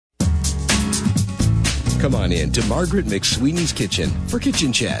Come on in to Margaret McSweeney's Kitchen for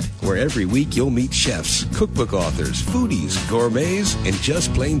Kitchen Chat, where every week you'll meet chefs, cookbook authors, foodies, gourmets, and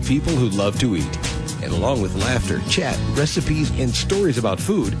just plain people who love to eat. And along with laughter, chat, recipes, and stories about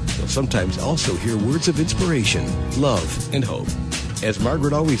food, you'll sometimes also hear words of inspiration, love, and hope. As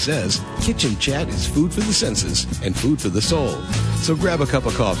Margaret always says, Kitchen Chat is food for the senses and food for the soul. So grab a cup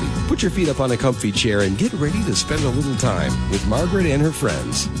of coffee, put your feet up on a comfy chair, and get ready to spend a little time with Margaret and her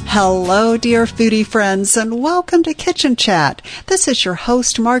friends. Hello, dear foodie friends, and welcome to Kitchen Chat. This is your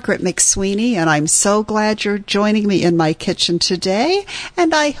host, Margaret McSweeney, and I'm so glad you're joining me in my kitchen today,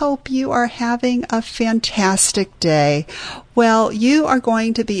 and I hope you are having a fantastic day. Well, you are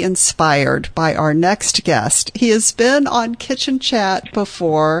going to be inspired by our next guest. He has been on Kitchen Chat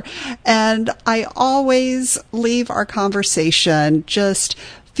before, and I always leave our conversation just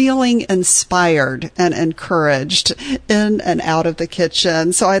feeling inspired and encouraged in and out of the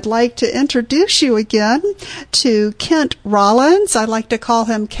kitchen. So I'd like to introduce you again to Kent Rollins. I like to call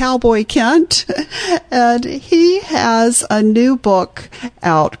him Cowboy Kent. And he has a new book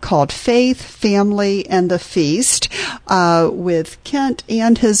out called Faith, Family, and the Feast with Kent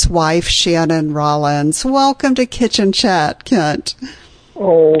and his wife, Shannon Rollins. Welcome to Kitchen Chat, Kent.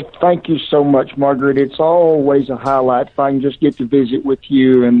 Oh, thank you so much, Margaret. It's always a highlight if I can just get to visit with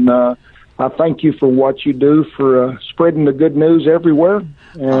you. And I thank you for what you do for spreading the good news everywhere.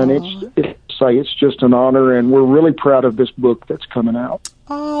 And it's just an honor, and we're really proud of this book that's coming out.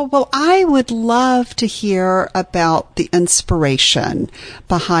 Oh, well, I would love to hear about the inspiration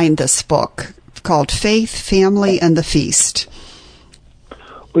behind this book called Faith, Family, and the Feast.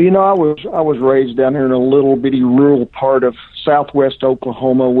 Well, you know, I was raised down here in a little bitty rural part of southwest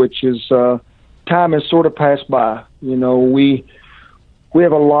Oklahoma, which is time has sort of passed by. You know, we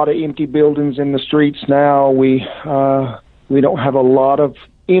have a lot of empty buildings in the streets now. We don't have a lot of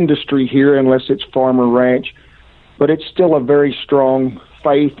industry here unless it's farm or ranch, but it's still a very strong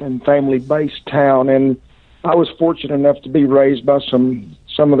faith and family-based town. And I was fortunate enough to be raised by some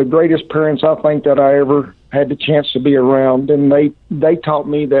of the greatest parents I think that I ever had the chance to be around, and they taught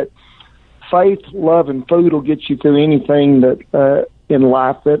me that faith, love, and food will get you through anything that in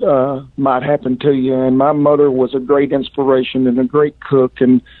life that might happen to you. And my mother was a great inspiration and a great cook,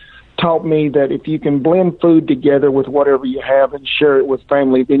 and taught me that if you can blend food together with whatever you have and share it with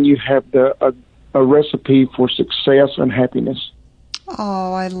family, then you have a recipe for success and happiness.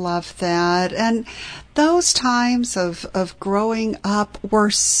 Oh, I love that. And those times of growing up were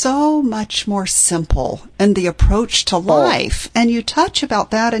so much more simple in the approach to life. And you touch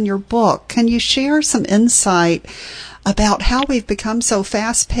about that in your book. Can you share some insight about how we've become so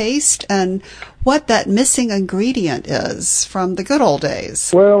fast-paced and what that missing ingredient is from the good old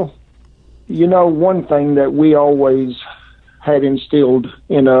days? Well, you know, one thing that we always had instilled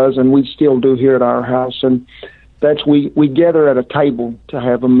in us, and we still do here at our house, and that's we gather at a table to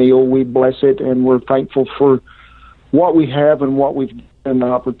have a meal. We bless it, and we're thankful for what we have and what we've given the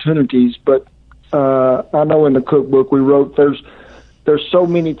opportunities. But I know in the cookbook we wrote there's so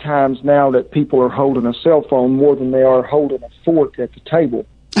many times now that people are holding a cell phone more than they are holding a fork at the table.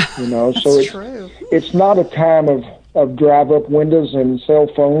 You know, so it's not a time of drive-up windows and cell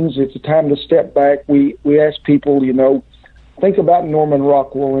phones. It's a time to step back. We ask people, you know, think about Norman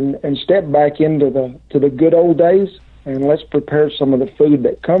Rockwell and step back into the good old days, and let's prepare some of the food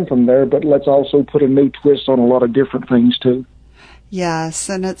that come from there, but let's also put a new twist on a lot of different things too. Yes,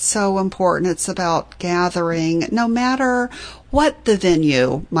 and it's so important. It's about gathering, no matter what the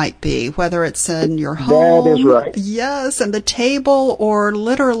venue might be, whether it's in your home. That is right. Yes, and the table, or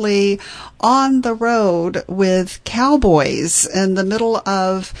literally on the road with cowboys in the middle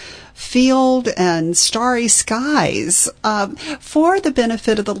of field and starry skies. For the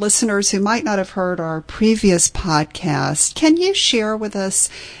benefit of the listeners who might not have heard our previous podcast, can you share with us,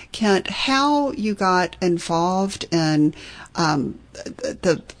 Kent, how you got involved in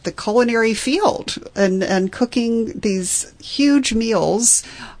the culinary field and cooking these huge meals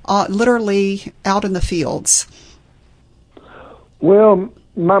literally out in the fields? Well,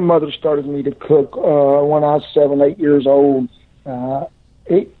 my mother started me to cook when I was 7, 8 years old.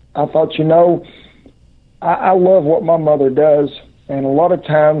 I thought, you know, I love what my mother does, and a lot of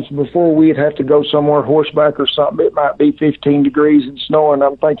times before we'd have to go somewhere horseback or something, it might be 15 degrees and snowing.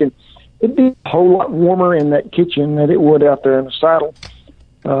 I'm thinking it'd be a whole lot warmer in that kitchen than it would out there in the saddle.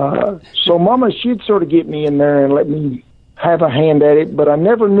 So Mama, she'd sort of get me in there and let me have a hand at it, but I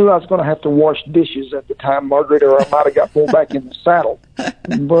never knew I was going to have to wash dishes at the time, Margaret, or I might have got pulled back in the saddle.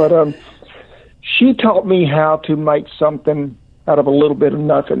 But she taught me how to make something out of a little bit of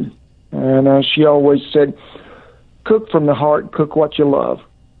nothing. And she always said, cook from the heart, cook what you love.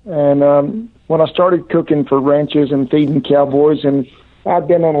 And when I started cooking for ranches and feeding cowboys, and I've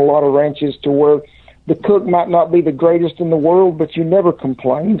been on a lot of ranches to where the cook might not be the greatest in the world, but you never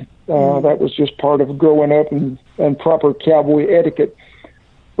complained. That was just part of growing up and proper cowboy etiquette.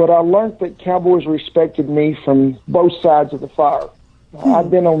 But I learned that cowboys respected me from both sides of the fire.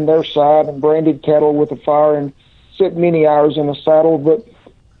 I've been on their side and branded cattle with a fire and sit many hours in a saddle, but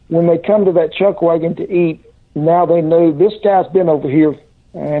when they come to that chuck wagon to eat, now they know this guy's been over here,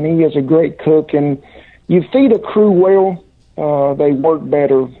 and he is a great cook. And you feed a crew well, they work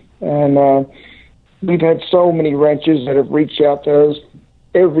better. And we've had so many ranches that have reached out to us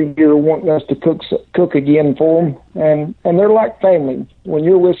every year wanting us to cook again for them, and they're like family. When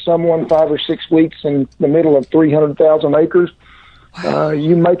you're with someone 5 or 6 weeks in the middle of 300,000 acres,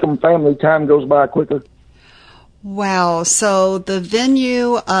 you make them family. Time goes by quicker. Wow. So the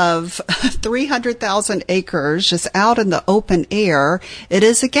venue of 300,000 acres, just out in the open air, it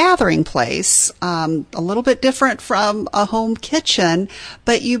is a gathering place, a little bit different from a home kitchen,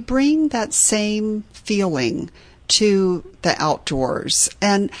 but you bring that same feeling to the outdoors.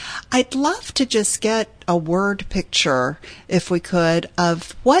 And I'd love to just get a word picture, if we could,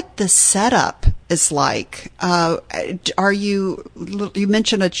 of what the setup is like. You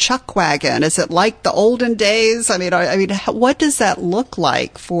mentioned a chuck wagon. Is it like the olden days? I mean, what does that look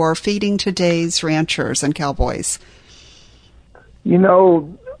like for feeding today's ranchers and cowboys? You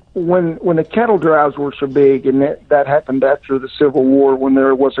know, when the cattle drives were so big, and that happened after the Civil War, when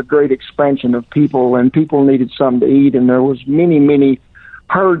there was a great expansion of people and people needed something to eat, and there was many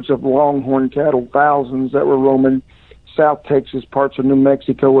herds of longhorn cattle, thousands that were roaming South Texas, parts of New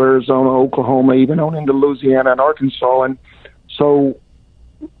Mexico, Arizona, Oklahoma, even on into Louisiana and Arkansas. And so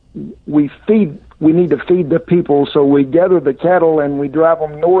we need to feed the people, so we gather the cattle and we drive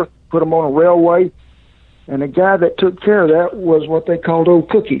them north, put them on a railway. And the guy that took care of that was what they called Old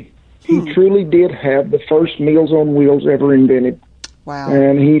Cookie. He truly did have the first Meals on Wheels ever invented. Wow.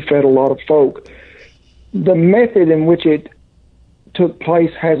 And he fed a lot of folk. The method in which it took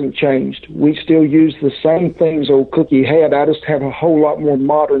place hasn't changed. We still use the same things Old Cookie had. I just have a whole lot more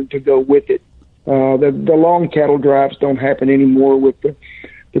modern to go with it. The long cattle drives don't happen anymore with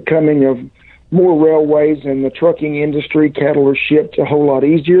the coming of more railways and the trucking industry. Cattle are shipped a whole lot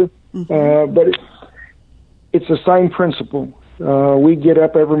easier. But it's the same principle. We get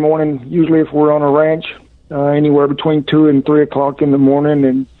up every morning, usually if we're on a ranch, anywhere between 2 and 3 o'clock in the morning,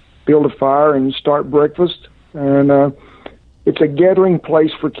 and build a fire and start breakfast. And it's a gathering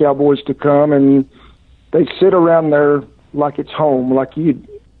place for cowboys to come, and they sit around there like it's home, like you'd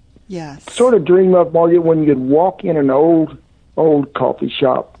sort of dream of, Margaret, when you'd walk in an old coffee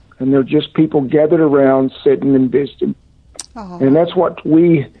shop, and they're just people gathered around sitting and visiting. And that's what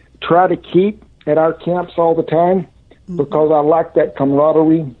we try to keep at our camps all the time, because I like that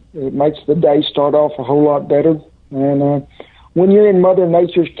camaraderie. It makes the day start off a whole lot better. And when you're in Mother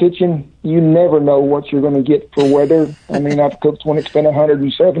Nature's kitchen, you never know what you're going to get for weather. I mean, I've cooked when it's been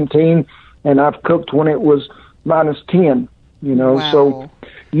 117, and I've cooked when it was -10, you know. Wow. So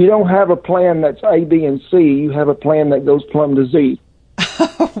you don't have a plan that's A, B, and C. You have a plan that goes plumb to Z.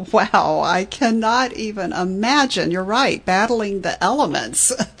 Wow, I cannot even imagine. You're right, battling the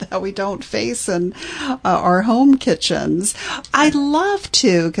elements that we don't face in our home kitchens. I'd love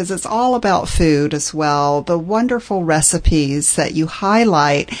to, because it's all about food as well, the wonderful recipes that you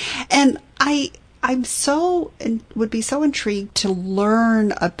highlight. And would be so intrigued to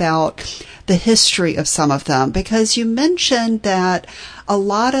learn about the history of some of them, because you mentioned that a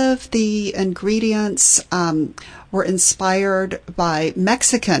lot of the ingredients were inspired by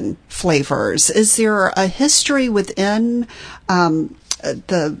Mexican flavors. Is there a history within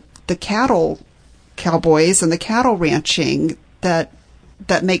the cowboys and the cattle ranching that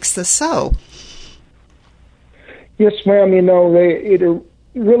makes this so? Yes, ma'am. You know,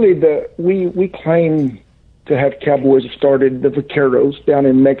 we claim to have cowboys that started the vaqueros down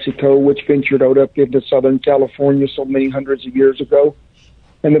in Mexico, which ventured out up into Southern California so many hundreds of years ago.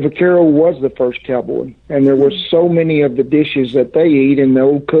 And the vaquero was the first cowboy. And there were so many of the dishes that they eat and the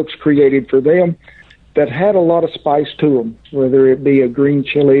old cooks created for them that had a lot of spice to them, whether it be a green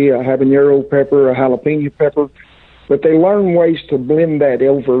chili, a habanero pepper, a jalapeno pepper. But they learned ways to blend that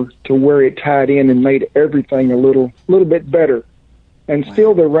over to where it tied in and made everything a little bit better. And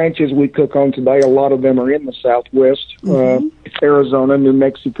still the ranches we cook on today, a lot of them are in the Southwest, Arizona, New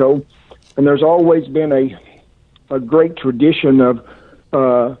Mexico. And there's always been a great tradition of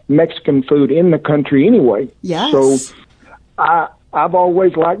Mexican food in the country anyway. Yes. So I've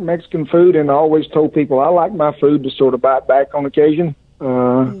always liked Mexican food, and I always told people I like my food to sort of bite back on occasion.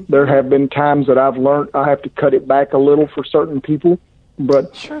 There have been times that I've learned I have to cut it back a little for certain people,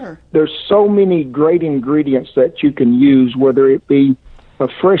 But Sure. there's so many great ingredients that you can use, whether it be a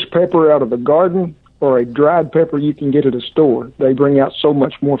fresh pepper out of the garden or a dried pepper you can get at a store. They bring out so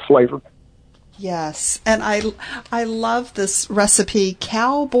much more flavor. Yes, and I love this recipe,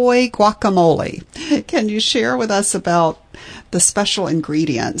 cowboy guacamole. Can you share with us about the special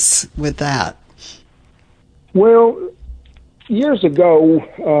ingredients with that? Well, years ago,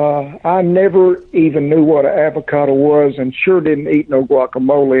 I never even knew what an avocado was and sure didn't eat no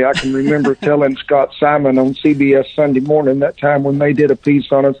guacamole. I can remember telling Scott Simon on CBS Sunday Morning that time when they did a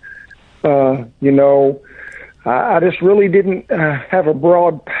piece on us, I just really didn't have a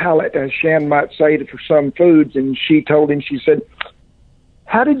broad palate, as Shannon might say, for some foods. And she told him, she said,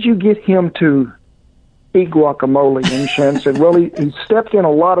 "How did you get him to eat guacamole?" And Shannon said, "Well, he stepped in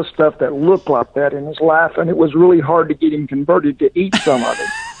a lot of stuff that looked like that in his life, and it was really hard to get him converted to eat some of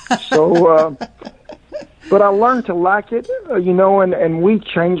it." So, but I learned to like it, and we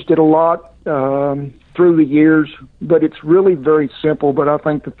changed it a lot through the years. But it's really very simple. But I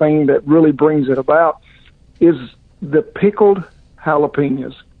think the thing that really brings it about is the pickled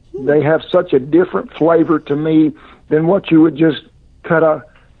jalapenos. They have such a different flavor to me than what you would just cut a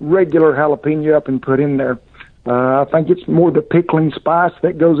regular jalapeno up and put in there. I think it's more the pickling spice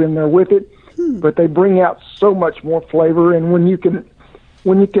that goes in there with it, but they bring out so much more flavor. And when you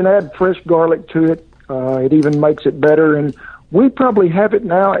can add fresh garlic to it, it even makes it better. And we probably have it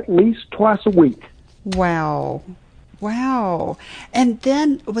now at least twice a week. Wow. And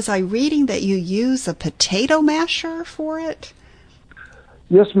then was I reading that you use a potato masher for it?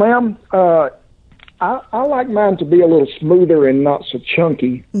 Yes, ma'am. I like mine to be a little smoother and not so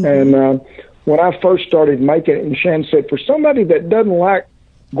chunky. Mm-hmm. And when I first started making it, and Shannon said, for somebody that doesn't like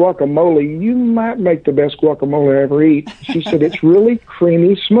guacamole, you might make the best guacamole I ever eat. She said, it's really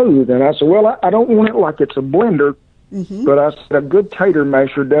creamy smooth. And I said, well, I don't want it like it's a blender, but I said a good tater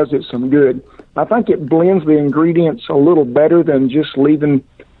masher does it some good. I think it blends the ingredients a little better than just leaving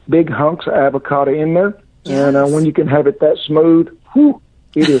big hunks of avocado in there. Yes. And when you can have it that smooth, whew,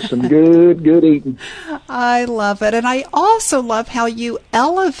 it is some good eating. I love it. And I also love how you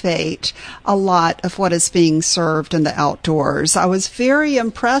elevate a lot of what is being served in the outdoors. I was very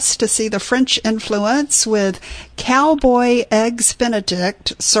impressed to see the French influence with cowboy eggs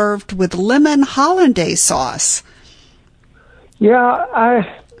Benedict served with lemon hollandaise sauce. Yeah,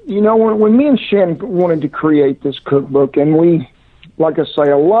 when me and Shannon wanted to create this cookbook, and we, like I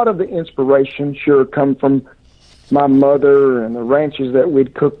say, a lot of the inspiration sure come from my mother and the ranches that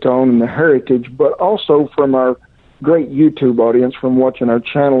we'd cooked on and the heritage, but also from our great YouTube audience from watching our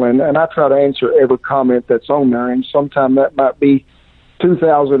channel. And I try to answer every comment that's on there, and sometimes that might be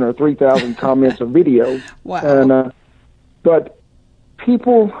 2,000 or 3,000 comments of video. Wow. And, but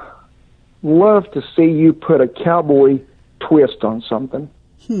people love to see you put a cowboy twist on something.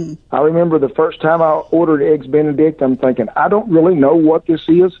 I remember the first time I ordered Eggs Benedict, I'm thinking, I don't really know what this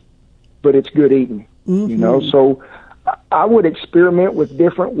is, but it's good eating. So I would experiment with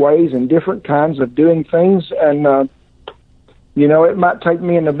different ways and different kinds of doing things. And, it might take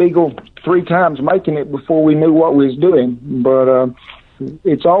me and the Beagle 3 times making it before we knew what we was doing. But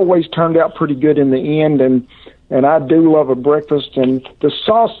it's always turned out pretty good in the end. And I do love a breakfast. And the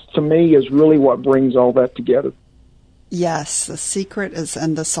sauce, to me, is really what brings all that together. Yes, the secret is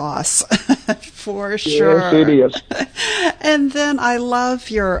in the sauce, for sure. Yes, it is. And then I love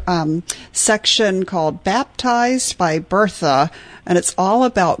your section called Baptized by Bertha, and it's all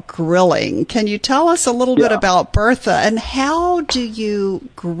about grilling. Can you tell us a little bit about Bertha, and how do you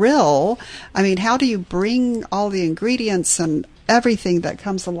grill? I mean, how do you bring all the ingredients and everything that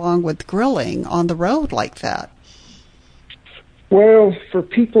comes along with grilling on the road like that? Well, for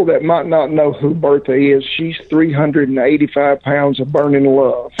people that might not know who Bertha is, she's 385 pounds of burning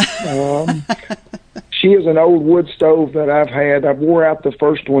love. She is an old wood stove that I've had. I wore out the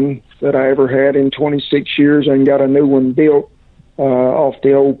first one that I ever had in 26 years and got a new one built off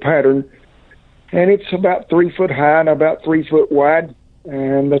the old pattern. And it's about 3 foot high and about 3 foot wide.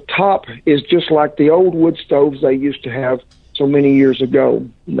 And the top is just like the old wood stoves they used to have so many years ago.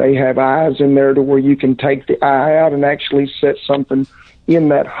 They have eyes in there to where you can take the eye out and actually set something in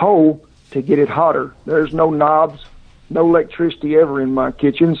that hole to get it hotter. There's no knobs, no electricity ever in my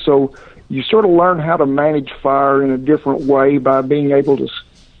kitchen, so you sort of learn how to manage fire in a different way by being able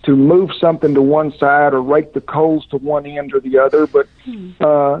to move something to one side or rake the coals to one end or the other. But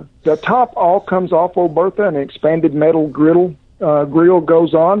the top all comes off old Bertha, and an expanded metal grill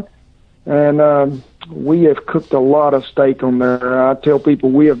goes on. And we have cooked a lot of steak on there. I tell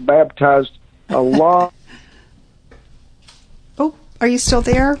people we have baptized a lot. Oh, are you still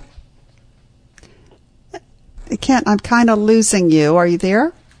there? I'm kind of losing you. Are you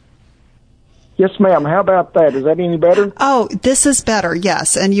there? Yes, ma'am. How about that? Is that any better? Oh, this is better,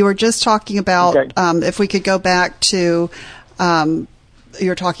 yes. And you were just talking about, Okay. if we could go back to,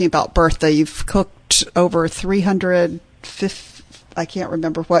 you're talking about Bertha. You've cooked over 350, I can't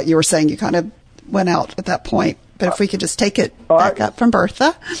remember what you were saying. You kind of went out at that point. But if we could just take it back up from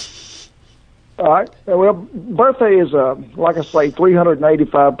Bertha. All right. Well, Bertha is, like I say,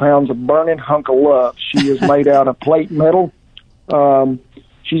 385 pounds of burning hunk of love. She is made out of plate metal.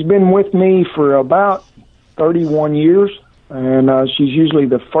 She's been with me for about 31 years, and she's usually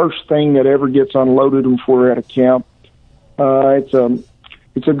the first thing that ever gets unloaded before we're at a camp.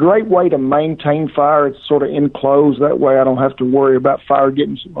 It's a great way to maintain fire. It's sort of enclosed. That way I don't have to worry about fire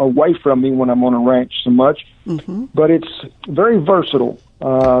getting away from me when I'm on a ranch so much. Mm-hmm. But it's very versatile.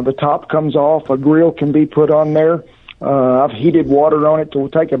 The top comes off. A grill can be put on there. I've heated water on it to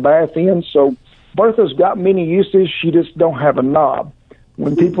take a bath in. So Bertha's got many uses. She just don't have a knob.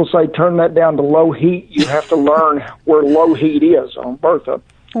 When people say turn that down to low heat, you have to learn where low heat is on Bertha.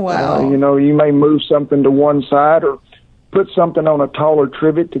 Wow. You may move something to one side or put something on a taller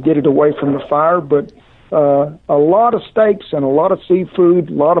trivet to get it away from the fire. But a lot of steaks and a lot of seafood,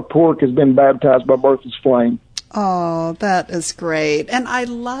 a lot of pork has been baptized by Bertha's flame. Oh, that is great. And I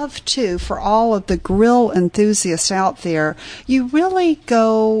love, too, for all of the grill enthusiasts out there, you really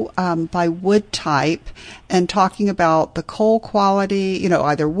go by wood type and talking about the coal quality,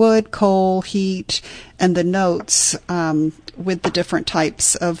 either wood, coal, heat, and the notes with the different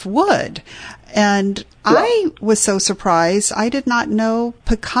types of wood. And yeah. I was so surprised. I did not know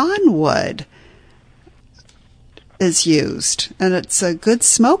pecan wood is used, and it's a good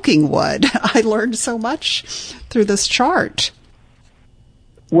smoking wood. I learned so much through this chart.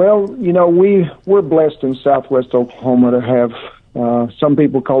 Well, we're blessed in southwest Oklahoma to have, some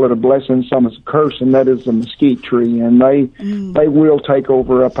people call it a blessing, some is a curse, and that is the mesquite tree. And they will take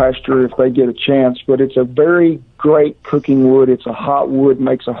over a pasture if they get a chance. But it's a very great cooking wood. It's a hot wood,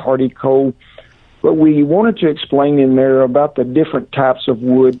 makes a hearty coal. But we wanted to explain in there about the different types of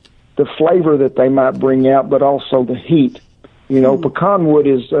wood, the flavor that they might bring out, but also the heat. Pecan wood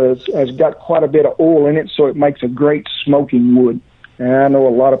has got quite a bit of oil in it, so it makes a great smoking wood. And I know a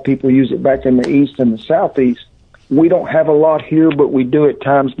lot of people use it back in the east and the southeast. We don't have a lot here, but we do at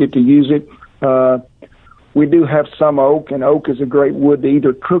times get to use it. We do have some oak, and oak is a great wood to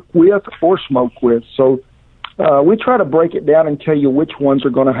either cook with or smoke with. So we try to break it down and tell you which ones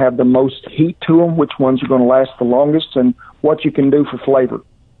are going to have the most heat to them, which ones are going to last the longest, and what you can do for flavor.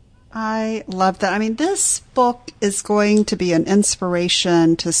 I love that. I mean, this book is going to be an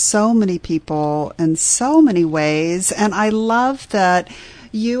inspiration to so many people in so many ways. And I love that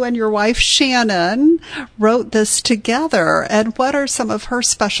you and your wife, Shannon, wrote this together. And what are some of her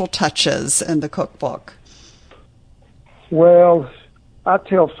special touches in the cookbook? Well, I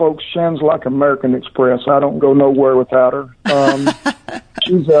tell folks Shannon's like American Express. I don't go nowhere without her.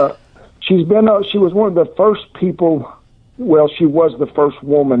 She was one of the first people. Well, she was the first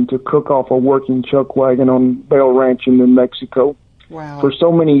woman to cook off a working chuck wagon on Bell Ranch in New Mexico. Wow. For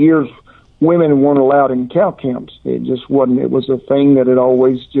so many years, women weren't allowed in cow camps. It just wasn't. It was a thing that had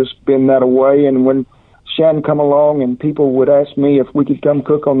always just been that way. And when Shannon come along and people would ask me if we could come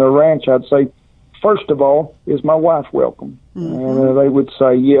cook on their ranch, I'd say, first of all, is my wife welcome? Mm-hmm. And they would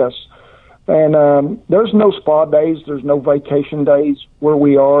say yes. And there's no spa days. There's no vacation days where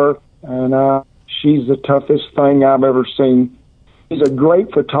we are. And she's the toughest thing I've ever seen. She's a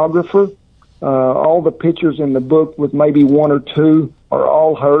great photographer. All the pictures in the book, with maybe one or two, are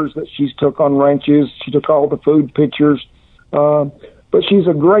all hers that she's took on ranches. She took all the food pictures. But she's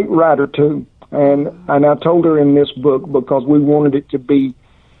a great writer, too. And I told her in this book, because we wanted it to be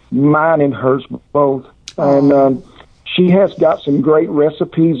mine and hers both. And she has got some great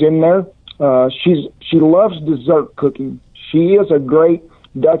recipes in there. She loves dessert cooking. She is a great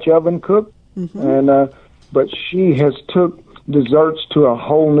Dutch oven cook. Mm-hmm. But she has took desserts to a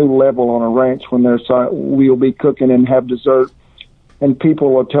whole new level on a ranch when we'll be cooking and have dessert, and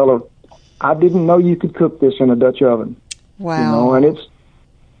people will tell her, "I didn't know you could cook this in a Dutch oven." Wow! And it's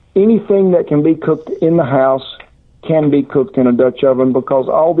anything that can be cooked in the house can be cooked in a Dutch oven, because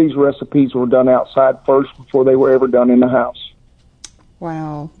all these recipes were done outside first before they were ever done in the house.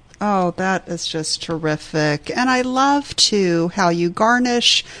 Wow. Oh, that is just terrific. And I love, too, how you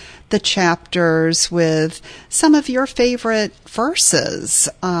garnish the chapters with some of your favorite verses,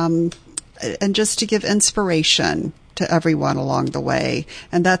 and just to give inspiration to everyone along the way.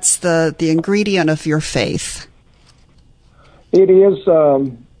 And that's the ingredient of your faith. It is.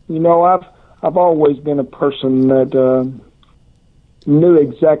 I've always been a person that knew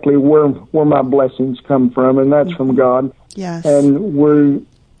exactly where my blessings come from, and that's from God. Yes. And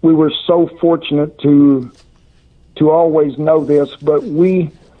we were so fortunate to always know this, but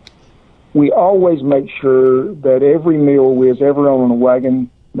we always make sure that every meal is ever on a wagon,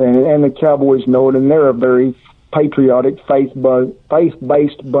 and the Cowboys know it, and they're a very patriotic,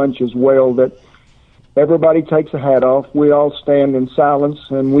 faith-based bunch as well, that everybody takes a hat off. We all stand in silence,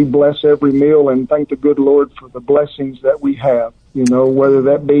 and we bless every meal and thank the good Lord for the blessings that we have, whether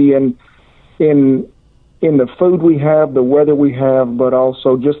that be in the food we have, the weather we have, but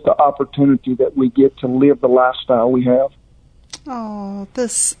also just the opportunity that we get to live the lifestyle we have. Oh,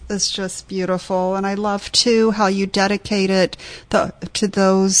 this is just beautiful. And I love, too, how you dedicate it to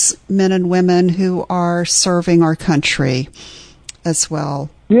those men and women who are serving our country as well.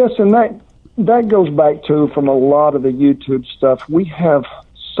 Yes, and that goes back, too, from a lot of the YouTube stuff. We have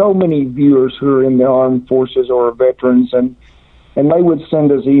so many viewers who are in the armed forces or are veterans, and they would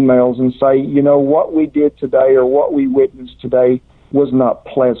send us emails and say, what we did today or what we witnessed today was not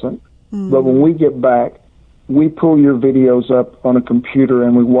pleasant. But when we get back, we pull your videos up on a computer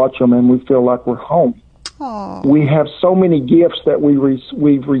and we watch them and we feel like we're home. Aww. We have so many gifts that we've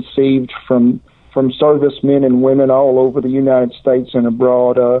received from servicemen and women all over the United States and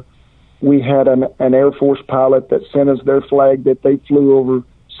abroad. We had an Air Force pilot that sent us their flag that they flew over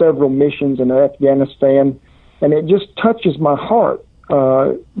several missions in Afghanistan. And it just touches my heart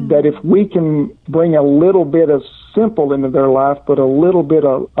that if we can bring a little bit of simple into their life, but a little bit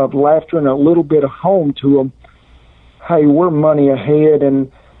of laughter and a little bit of home to them, hey, we're money ahead.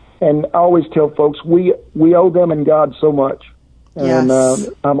 And I always tell folks, we owe them and God so much. And yes.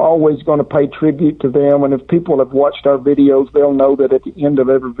 I'm always going to pay tribute to them. And if people have watched our videos, they'll know that at the end of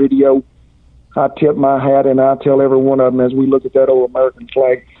every video, I tip my hat and I tell every one of them as we look at that old American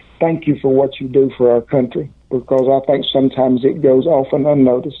flag, thank you for what you do for our country, because I think sometimes it goes often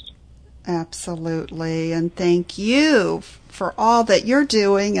unnoticed. Absolutely. And thank you for all that you're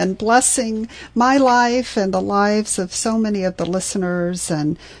doing and blessing my life and the lives of so many of the listeners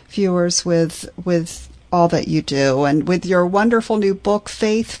and viewers with all that you do. And with your wonderful new book,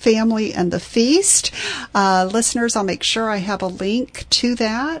 Faith, Family, and the Feast, listeners, I'll make sure I have a link to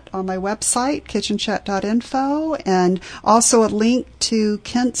that on my website, kitchenchat.info, and also a link to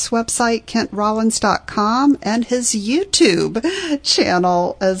Kent's website, kentrollins.com, and his YouTube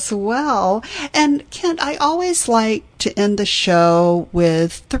channel as well. And Kent, I always like to end the show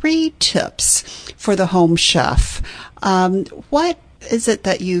with 3 tips for the home chef. What is it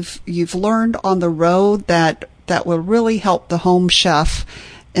that you've learned on the road that will really help the home chef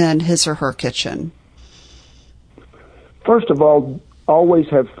in his or her kitchen? First of all, always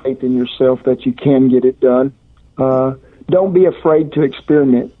have faith in yourself that you can get it done. Don't be afraid to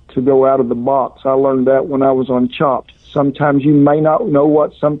experiment, to go out of the box. I learned that when I was on Chopped. Sometimes you may not know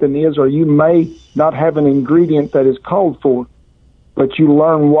what something is, or you may not have an ingredient that is called for, but you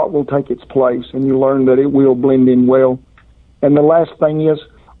learn what will take its place, and you learn that it will blend in well. And the last thing is,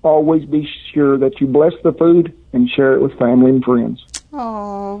 always be sure that you bless the food and share it with family and friends.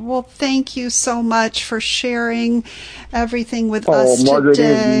 Oh, well, thank you so much for sharing everything with us Margaret,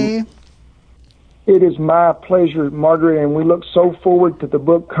 today. It is my pleasure, Margaret, and we look so forward to the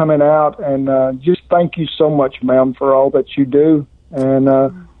book coming out. And just thank you so much, ma'am, for all that you do. And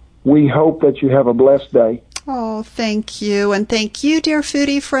we hope that you have a blessed day. Oh, thank you. And thank you, dear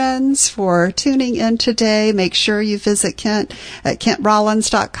foodie friends, for tuning in today. Make sure you visit Kent at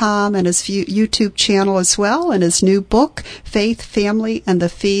kentrollins.com and his YouTube channel as well, and his new book, Faith, Family, and the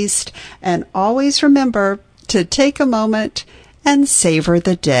Feast. And always remember to take a moment and savor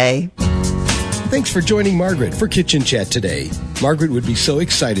the day. Thanks for joining Margaret for Kitchen Chat today. Margaret would be so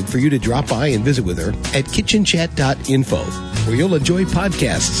excited for you to drop by and visit with her at kitchenchat.info, where you'll enjoy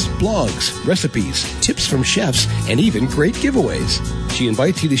podcasts, blogs, recipes, tips from chefs, and even great giveaways. She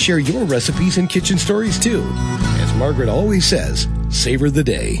invites you to share your recipes and kitchen stories too. As Margaret always says, savor the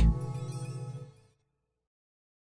day.